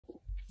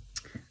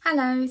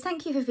Hello,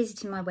 thank you for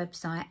visiting my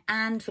website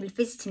and for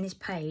visiting this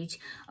page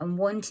and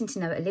wanting to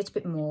know a little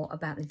bit more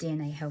about the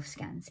DNA health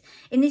scans.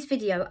 In this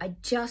video, I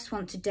just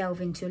want to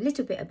delve into a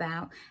little bit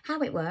about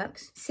how it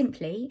works,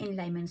 simply in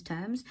layman's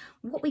terms,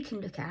 what we can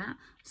look at,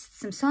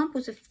 some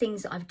samples of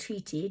things that I've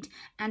treated,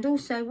 and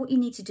also what you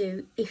need to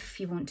do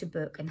if you want to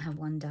book and have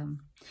one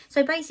done.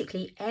 So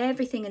basically,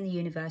 everything in the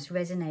universe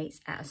resonates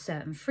at a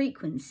certain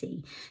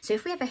frequency. So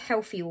if we have a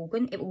healthy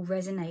organ, it will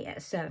resonate at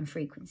a certain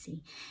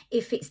frequency.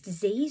 If it's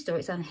diseased or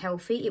it's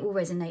unhealthy, it will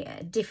resonate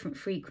at a different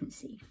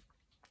frequency.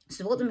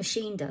 So what the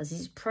machine does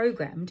is it's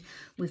programmed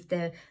with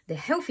the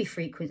healthy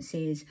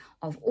frequencies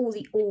of all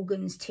the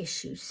organs,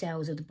 tissues,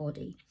 cells of the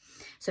body.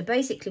 So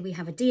basically we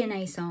have a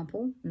DNA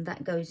sample and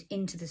that goes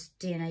into the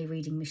DNA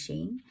reading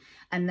machine.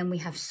 And then we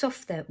have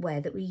software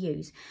that we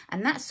use.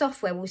 And that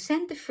software will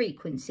send the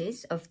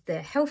frequencies of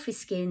the healthy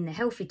skin, the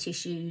healthy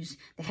tissues,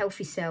 the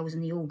healthy cells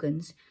and the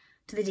organs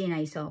to the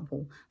DNA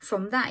sample.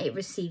 From that, it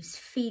receives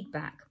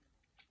feedback.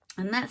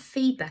 And that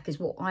feedback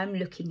is what I'm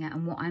looking at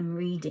and what I'm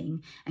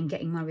reading and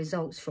getting my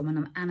results from and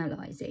I'm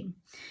analysing.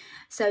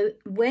 So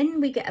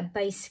when we get a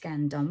base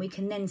scan done, we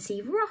can then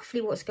see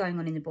roughly what's going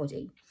on in the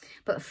body.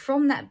 But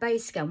from that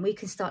base scan, we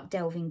can start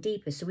delving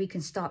deeper. So we can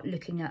start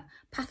looking at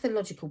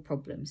pathological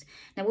problems.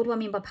 Now, what do I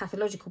mean by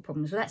pathological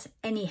problems? Well, that's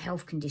any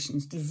health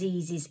conditions,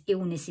 diseases,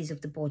 illnesses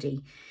of the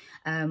body.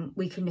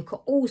 We can look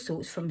at all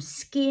sorts from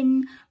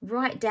skin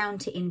right down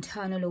to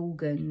internal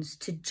organs,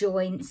 to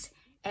joints,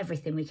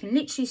 everything. We can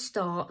literally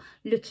start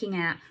looking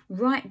at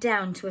right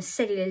down to a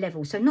cellular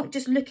level. So not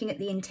just looking at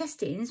the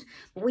intestines,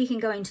 but we can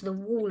go into the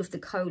wall of the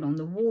colon,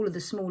 the wall of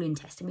the small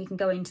intestine. We can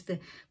go into the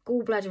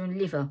gallbladder and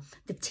liver,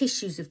 the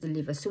tissues of the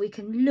liver. So we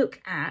can look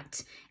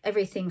at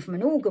everything from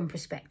an organ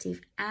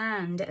perspective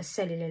and at a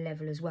cellular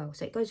level as well.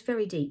 So it goes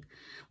very deep.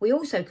 We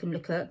also can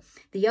look at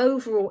the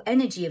overall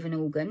energy of an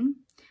organ,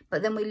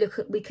 but then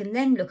we can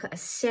then look at a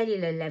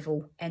cellular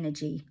level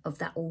energy of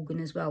that organ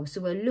as well. So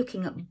we're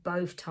looking at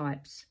both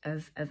types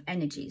of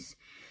energies.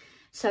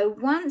 So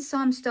once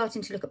I'm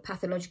starting to look at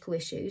pathological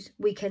issues,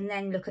 we can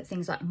then look at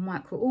things like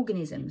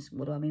microorganisms.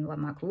 What do I mean by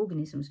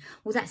microorganisms?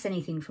 Well, that's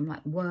anything from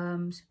like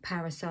worms,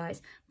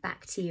 parasites,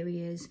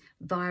 bacteria,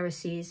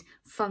 viruses,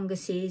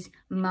 funguses,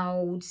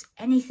 molds,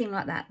 anything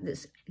like that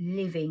that's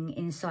living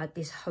inside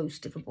this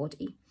host of a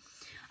body.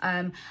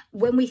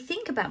 When we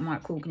think about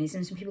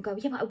microorganisms and people go,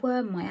 yeah, but I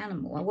worm my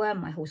animal, I worm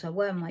my horse, I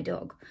worm my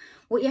dog.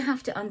 What you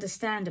have to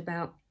understand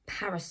about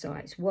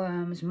parasites,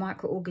 worms,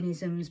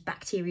 microorganisms,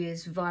 bacteria,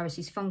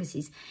 viruses,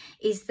 funguses,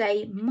 is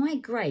they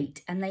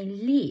migrate and they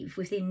live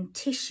within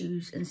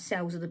tissues and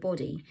cells of the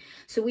body.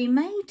 So we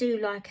may do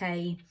like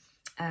a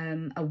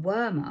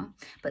wormer,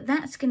 but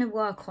that's going to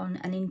work on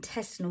an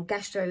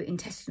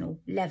gastrointestinal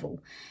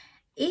level.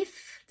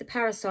 If the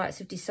parasites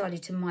have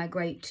decided to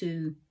migrate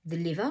to the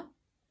liver,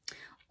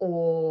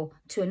 or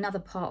to another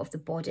part of the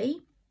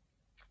body,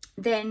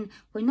 then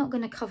we're not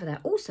going to cover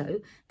that.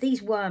 Also,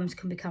 these worms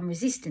can become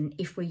resistant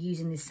if we're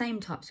using the same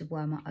types of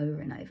wormer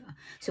over and over.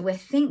 So we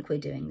think we're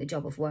doing the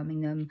job of worming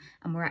them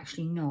and we're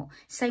actually not.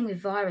 Same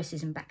with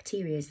viruses and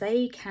bacteria.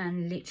 They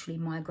can literally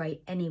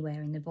migrate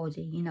anywhere in the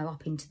body, you know,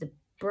 up into the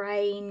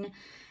brain,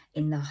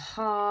 in the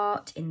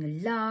heart, in the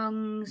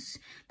lungs.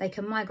 They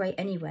can migrate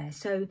anywhere.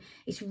 So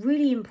it's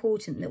really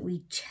important that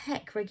we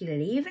check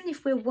regularly, even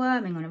if we're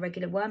worming on a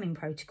regular worming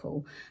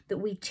protocol, that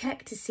we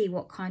check to see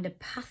what kind of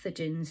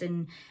pathogens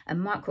and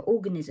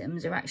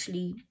microorganisms are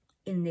actually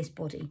in this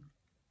body.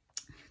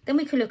 Then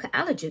we can look at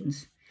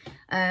allergens.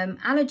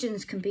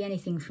 Allergens can be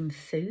anything from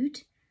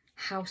food,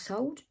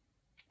 household,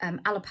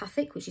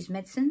 allopathic, which is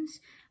medicines,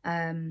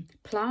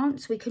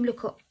 plants. We can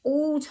look at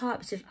all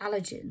types of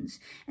allergens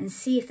and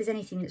see if there's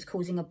anything that's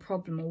causing a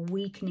problem or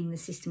weakening the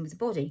system of the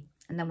body.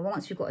 And then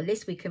once we've got a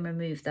list, we can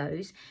remove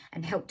those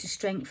and help to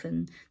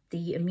strengthen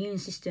the immune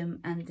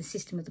system and the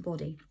system of the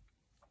body.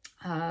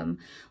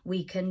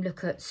 We can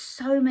look at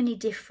so many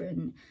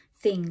different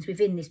things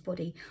within this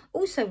body.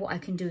 Also, what I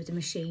can do with the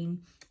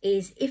machine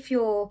is if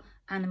your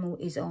animal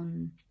is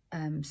on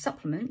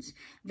supplements,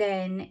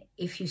 then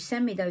if you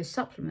send me those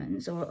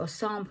supplements or a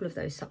sample of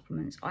those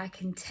supplements, I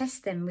can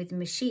test them with the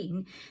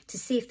machine to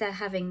see if they're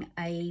having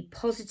a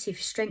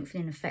positive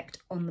strengthening effect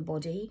on the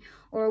body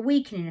or a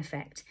weakening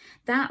effect.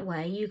 That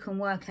way you can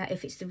work out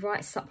if it's the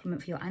right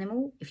supplement for your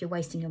animal, if you're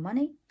wasting your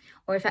money,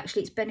 or if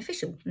actually it's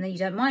beneficial and then you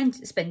don't mind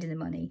spending the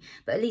money.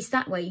 But at least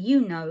that way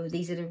you know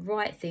these are the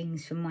right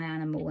things for my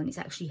animal and it's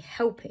actually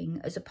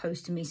helping, as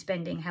opposed to me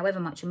spending however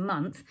much a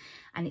month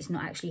and it's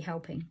not actually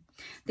helping.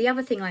 The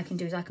other thing I can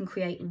do is I can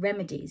create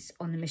remedies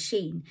on the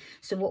machine.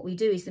 So what we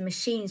do is the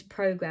machine's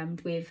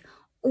programmed with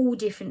all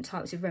different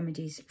types of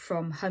remedies,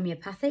 from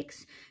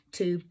homeopathics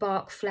to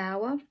bark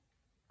flower.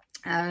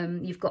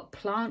 You've got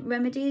plant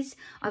remedies.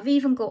 I've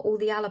even got all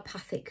the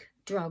allopathic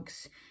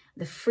drugs,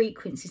 the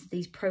frequencies of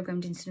these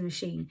programmed into the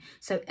machine.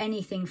 So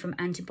anything from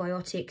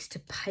antibiotics to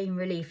pain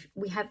relief,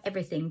 we have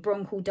everything,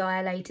 bronchial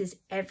dilators,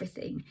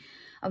 everything.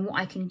 And what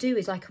I can do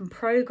is I can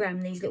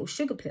program these little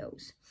sugar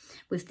pills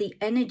with the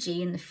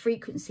energy and the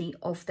frequency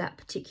of that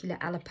particular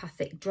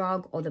allopathic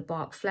drug or the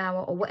bark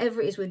flower or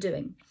whatever it is we're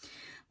doing.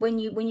 when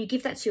you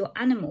give that to your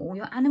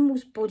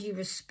animal's body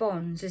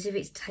responds as if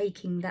it's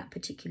taking that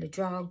particular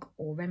drug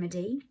or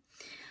remedy.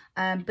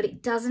 But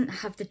it doesn't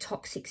have the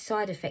toxic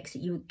side effects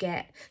that you would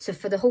get. So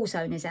for the horse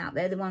owners out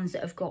there, the ones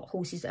that have got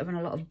horses that are on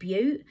a lot of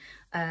bute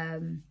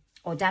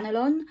or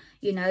Danilon,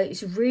 you know,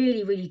 it's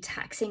really, really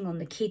taxing on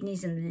the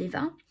kidneys and the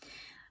liver.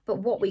 But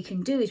what we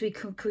can do is we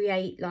can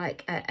create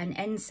like an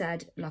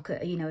NSAID, like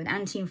an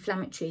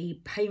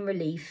anti-inflammatory, pain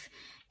relief,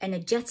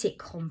 energetic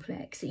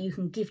complex that you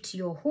can give to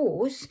your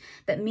horse.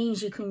 That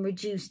means you can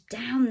reduce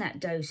down that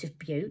dose of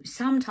bute.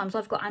 Sometimes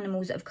I've got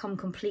animals that have come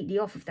completely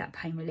off of that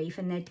pain relief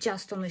and they're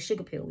just on the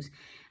sugar pills,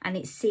 and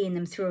it's seeing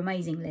them through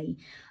amazingly.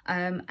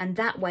 And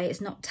that way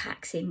it's not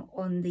taxing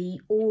on the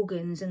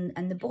organs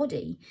and the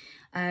body.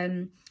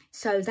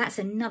 So that's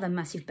another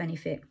massive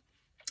benefit.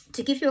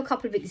 To give you a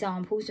couple of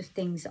examples of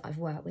things that I've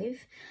worked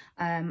with,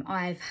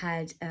 I've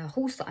had a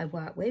horse that I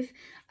work with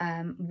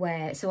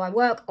so I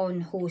work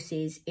on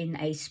horses in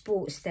a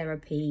sports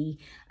therapy,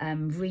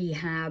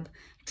 rehab,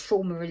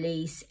 trauma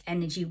release,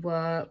 energy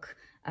work,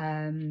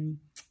 animal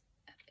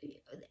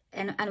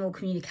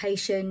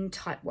communication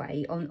type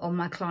way on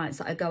my clients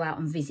that I go out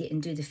and visit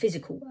and do the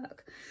physical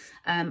work.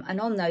 And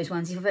on those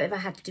ones, if I've ever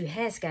had to do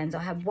hair scans,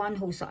 I had one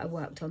horse that I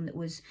worked on that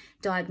was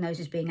diagnosed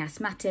as being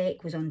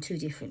asthmatic, was on 2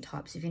 different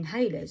types of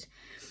inhalers.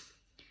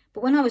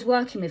 But when I was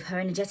working with her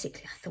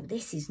energetically, I thought,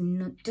 this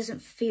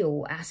doesn't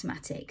feel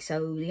asthmatic.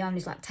 So the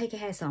owner's like, take a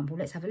hair sample,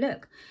 let's have a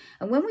look.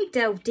 And when we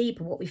delved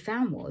deeper, what we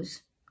found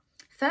was,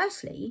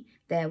 firstly,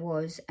 there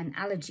was an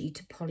allergy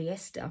to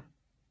polyester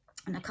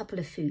and a couple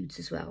of foods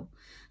as well.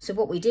 So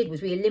what we did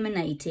was we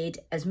eliminated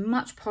as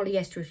much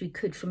polyester as we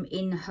could from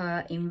in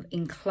her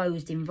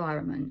enclosed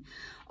environment.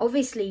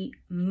 Obviously,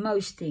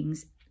 most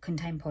things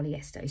contain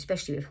polyester,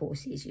 especially with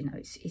horses. You know,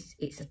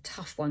 it's a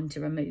tough one to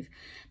remove.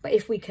 But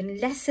if we can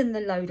lessen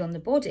the load on the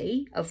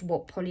body of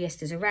what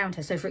polyester's around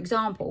her. So for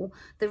example,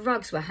 the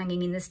rugs were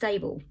hanging in the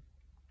stable.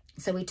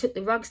 So we took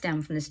the rugs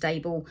down from the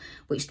stable,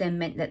 which then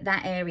meant that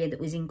that area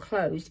that was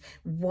enclosed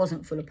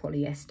wasn't full of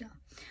polyester.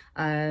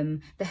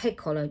 The head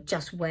collar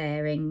just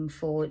wearing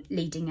for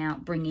leading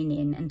out, bringing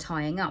in and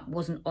tying up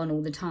wasn't on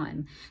all the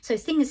time. So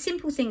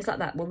simple things like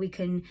that, where we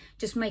can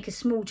just make a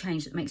small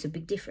change that makes a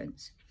big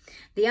difference.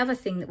 The other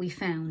thing that we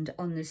found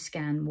on the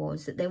scan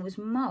was that there was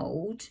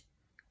mold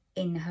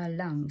in her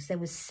lungs. There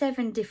was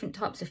 7 different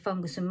types of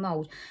fungus and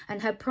mold,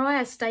 and her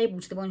prior stable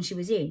to the one she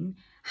was in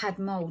had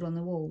mold on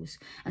the walls.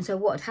 And so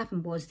what had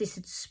happened was this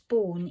had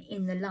spawned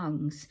in the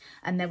lungs,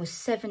 and there were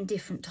 7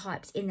 different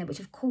types in there, which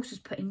of course was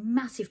putting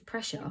massive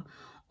pressure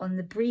on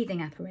the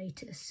breathing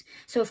apparatus.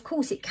 So of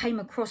course it came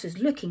across as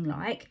looking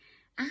like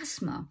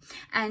asthma,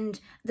 and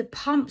the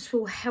pumps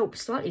will help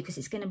slightly because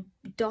it's going to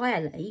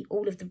dilate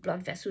all of the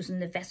blood vessels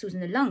and the vessels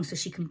in the lungs so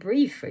she can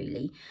breathe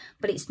freely,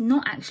 but it's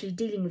not actually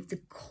dealing with the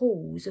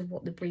cause of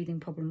what the breathing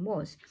problem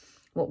was.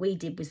 What we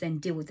did was then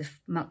deal with the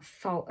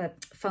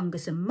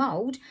fungus and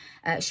mold.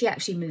 She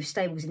actually moved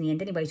stables in the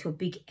end anyway to a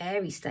big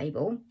airy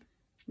stable.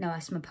 No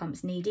asthma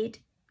pumps needed,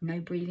 no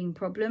breathing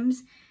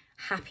problems,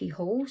 happy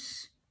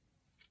horse,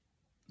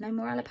 no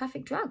more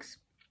allopathic drugs,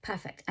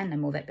 perfect, and no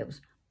more vet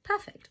bills,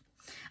 perfect.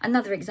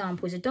 Another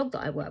example is a dog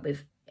that I work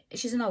with.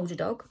 She's an older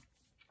dog,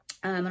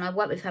 and I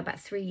worked with her about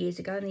 3 years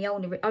ago, and the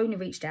owner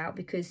reached out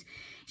because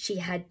she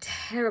had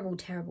terrible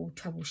trouble.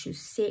 She was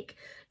sick,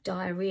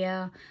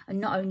 diarrhea, and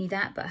not only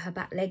that, but her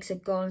back legs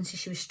had gone, so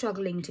she was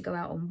struggling to go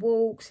out on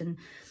walks, and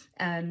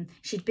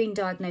she'd been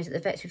diagnosed at the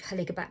vets with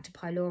Helicobacter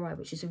pylori,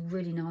 which is a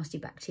really nasty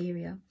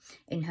bacteria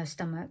in her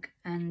stomach,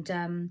 and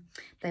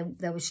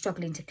they were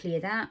struggling to clear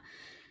that.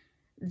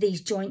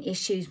 These joint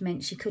issues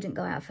meant she couldn't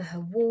go out for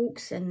her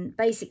walks, and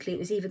basically it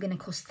was either going to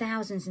cost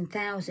thousands and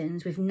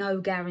thousands with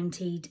no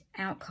guaranteed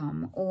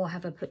outcome, or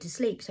have her put to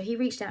sleep. So he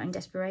reached out in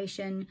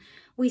desperation.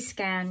 We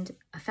scanned,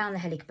 I found the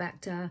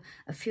Helicobacter,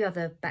 a few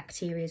other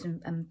bacteria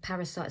and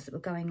parasites that were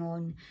going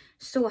on,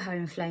 saw how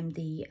inflamed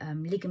the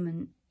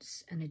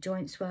ligaments and the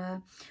joints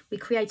were. We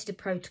created a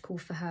protocol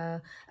for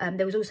her.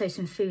 There was also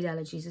some food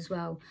allergies as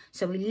well.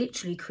 So we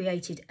literally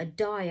created a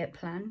diet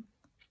plan.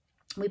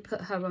 We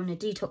put her on a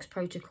detox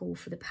protocol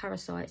for the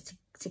parasites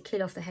to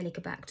kill off the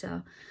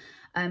Helicobacter.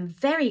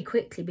 Very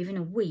quickly, within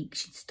a week,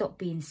 she'd stopped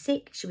being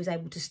sick. She was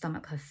able to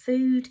stomach her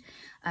food.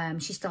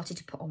 She started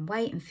to put on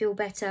weight and feel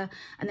better.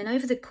 And then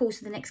over the course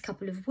of the next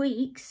couple of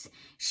weeks,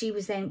 she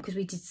was then, because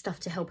we did stuff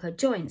to help her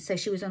joints, so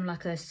she was on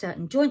like a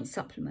certain joint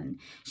supplement.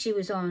 She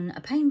was on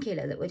a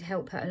painkiller that would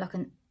help her, like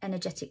an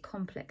energetic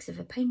complex of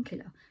a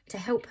painkiller to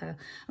help her.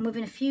 And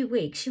within a few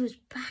weeks, she was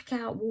back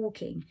out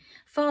walking.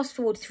 Fast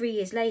forward 3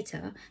 years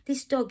later,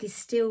 this dog is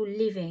still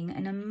living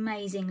an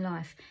amazing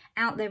life,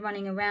 out there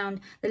running around.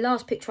 The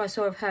last picture I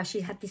saw of her,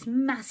 she had this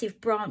massive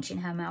branch in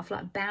her mouth,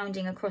 like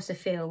bounding across a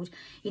field,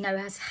 you know,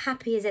 as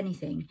happy as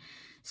anything.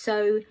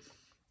 So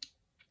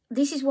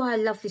this is why I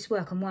love this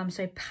work and why I'm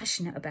so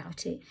passionate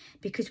about it,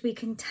 because we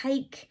can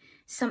take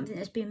something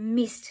that's been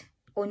missed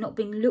or not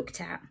been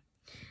looked at.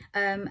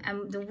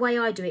 And the way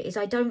I do it is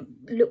I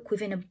don't look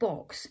within a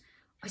box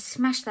I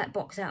smash that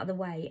box out of the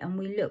way and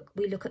we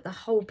look at the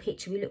whole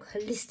picture. We look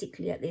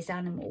holistically at this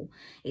animal.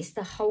 It's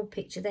the whole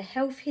picture, the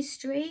health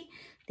history,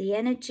 the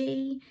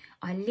energy.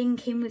 I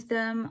link in with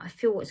them. I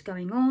feel what's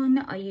going on.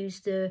 I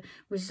use the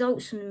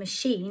results from the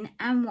machine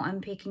and what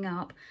I'm picking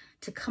up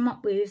to come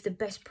up with the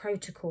best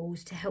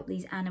protocols to help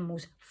these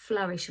animals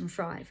flourish and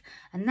thrive.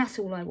 And that's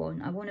all I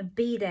want. I want to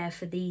be there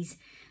for the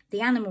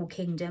animal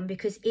kingdom,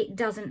 because it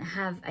doesn't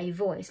have a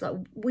voice. Like,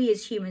 we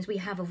as humans, we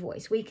have a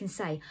voice. We can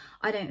say,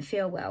 I don't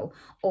feel well,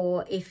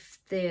 or if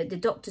the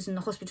doctors and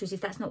the hospitals,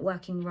 if that's not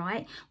working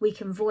right, we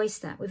can voice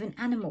that. With an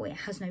animal, it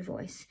has no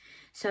voice.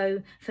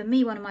 So for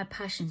me, one of my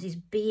passions is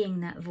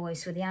being that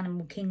voice for the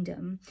animal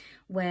kingdom,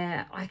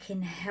 where I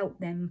can help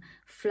them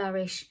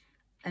flourish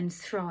and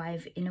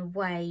thrive in a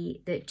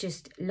way that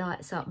just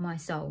lights up my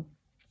soul.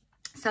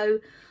 So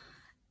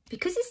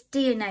because it's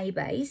DNA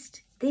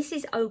based, this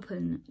is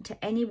open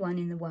to anyone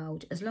in the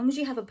world. As long as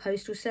you have a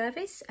postal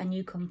service and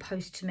you can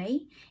post to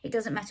me, it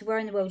doesn't matter where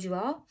in the world you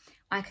are,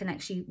 I can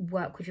actually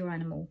work with your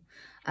animal.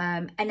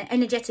 And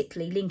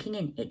energetically linking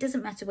in, it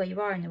doesn't matter where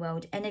you are in the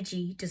world,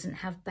 energy doesn't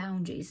have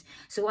boundaries.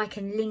 So I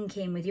can link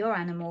in with your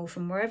animal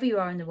from wherever you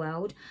are in the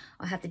world.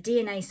 I have the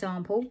DNA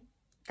sample,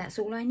 that's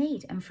all I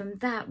need. And from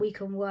that, we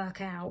can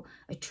work out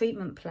a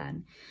treatment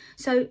plan.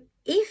 So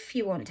if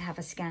you want to have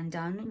a scan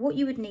done, what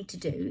you would need to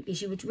do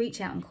is you would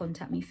reach out and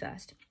contact me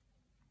first.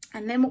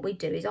 And then what we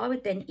do is I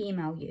would then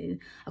email you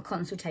a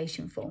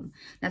consultation form.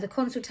 Now, the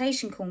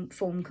consultation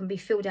form can be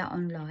filled out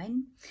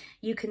online.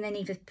 You can then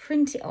either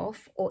print it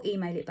off or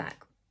email it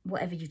back,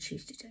 whatever you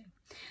choose to do.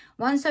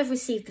 Once I've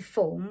received the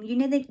form, you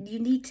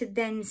need to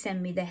then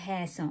send me the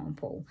hair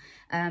sample.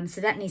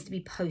 So that needs to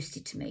be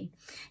posted to me.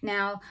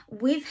 Now,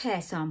 with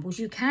hair samples,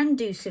 you can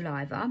do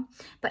saliva,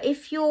 but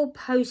if you're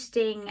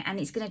posting and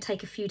it's going to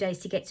take a few days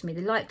to get to me,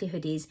 the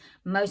likelihood is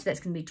most of that's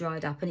going to be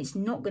dried up and it's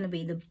not going to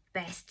be the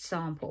best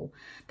sample.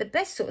 The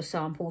best sort of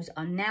samples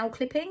are nail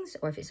clippings,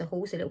 or if it's a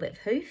horse, a little bit of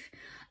hoof,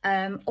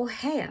 or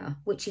hair,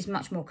 which is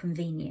much more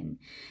convenient.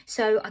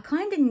 So I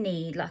kind of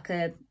need like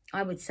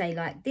I would say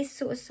like this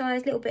sort of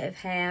size, little bit of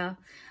hair,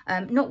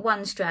 not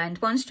one strand.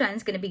 One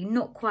strand's going to be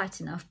not quite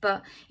enough,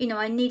 but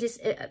I need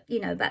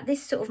about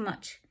this sort of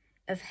much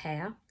of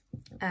hair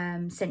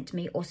sent to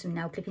me, or some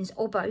nail clippings,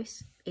 or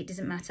both. It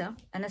doesn't matter,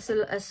 and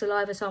a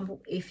saliva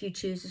sample if you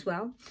choose as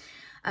well.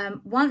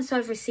 Once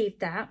I've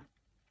received that,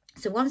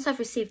 so once I've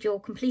received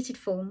your completed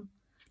form,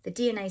 the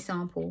DNA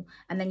sample,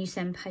 and then you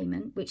send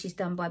payment, which is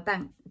done by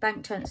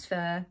bank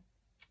transfer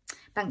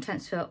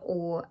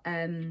or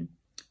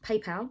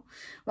PayPal.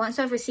 Once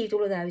I've received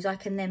all of those, I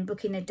can then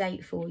book in a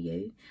date for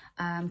you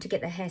to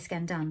get the hair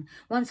scan done.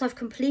 Once I've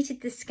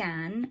completed the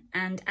scan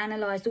and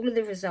analysed all of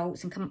the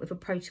results and come up with a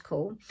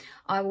protocol,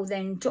 I will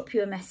then drop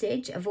you a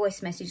message, a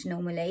voice message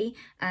normally,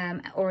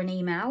 or an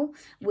email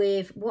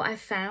with what I've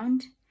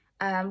found,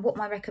 what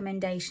my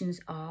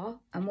recommendations are,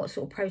 and what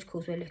sort of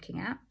protocols we're looking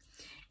at.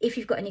 If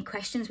you've got any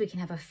questions, we can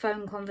have a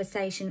phone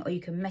conversation, or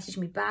you can message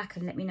me back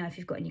and let me know if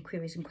you've got any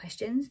queries and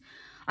questions.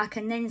 I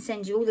can then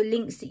send you all the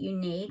links that you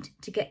need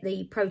to get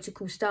the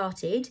protocol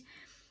started.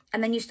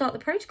 And then you start the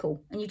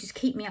protocol and you just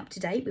keep me up to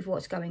date with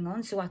what's going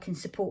on, so I can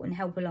support and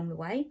help along the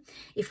way.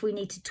 If we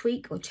need to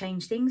tweak or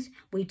change things,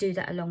 we do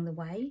that along the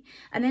way.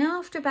 And then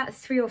after about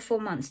 3 or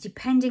 4 months,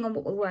 depending on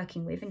what we're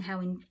working with and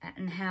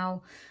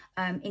how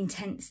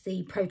intense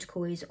the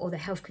protocol is or the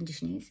health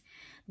condition is,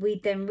 we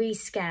then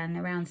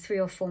rescan around 3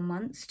 or 4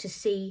 months to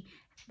see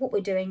what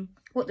we're doing,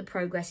 what the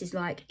progress is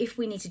like, if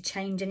we need to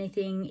change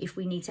anything, if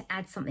we need to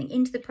add something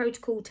into the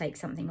protocol, take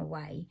something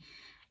away,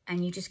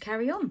 and you just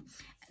carry on.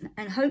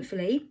 And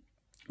hopefully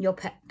your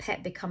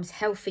pet becomes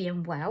healthy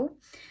and well,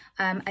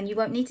 and you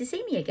won't need to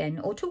see me again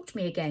or talk to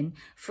me again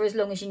for as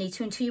long as you need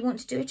to, until you want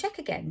to do a check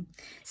again.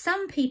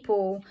 Some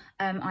people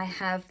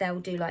they'll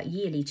do like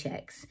yearly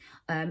checks.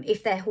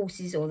 If their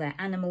horses or their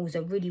animals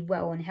are really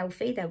well and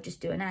healthy, they'll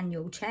just do an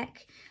annual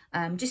check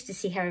just to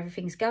see how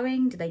everything's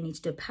going. Do they need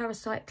to do a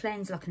parasite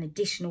cleanse, like an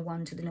additional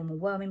one to the normal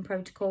worming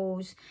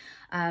protocols?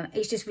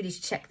 It's just really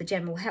to check the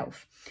general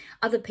health.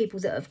 Other people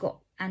that have got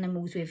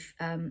animals with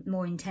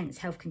more intense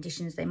health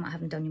conditions, they might have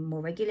them done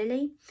more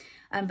regularly.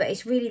 But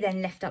it's really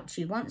then left up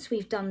to you. Once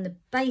we've done the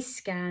base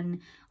scan,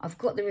 I've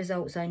got the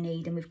results I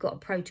need, and we've got a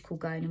protocol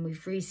going, and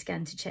we've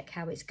rescanned to check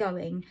how it's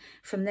going.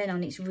 From then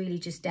on, it's really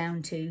just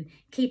down to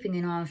keeping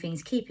an eye on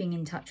things, keeping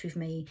in touch with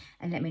me,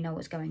 and let me know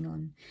what's going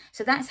on.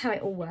 So that's how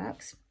it all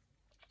works.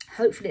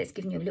 Hopefully it's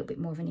given you a little bit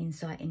more of an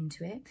insight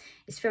into it.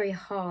 It's very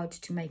hard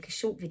to make a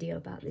short video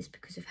about this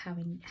because of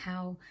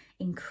how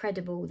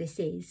incredible this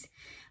is.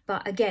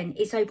 But again,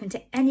 it's open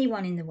to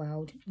anyone in the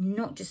world,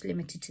 not just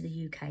limited to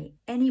the UK.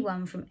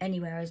 Anyone from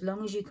anywhere, as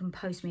long as you can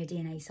post me a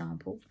DNA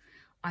sample,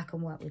 I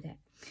can work with it.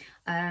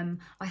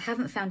 I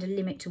haven't found a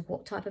limit to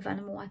what type of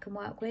animal I can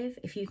work with.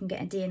 If you can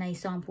get a DNA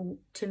sample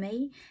to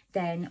me,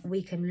 then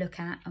we can look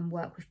at and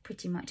work with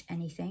pretty much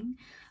anything.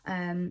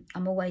 I'm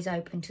always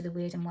open to the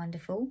weird and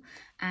wonderful.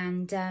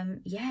 And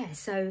yeah,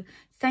 so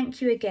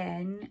thank you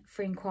again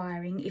for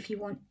inquiring. If you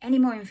want any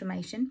more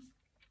information,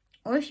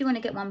 Or if you want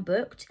to get one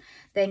booked,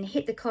 then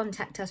hit the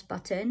contact us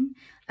button.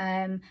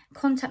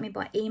 Contact me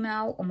by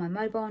email or my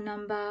mobile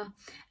number,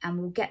 and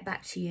we'll get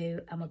back to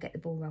you and we'll get the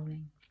ball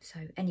rolling. So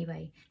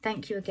anyway,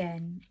 thank you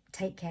again.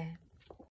 Take care.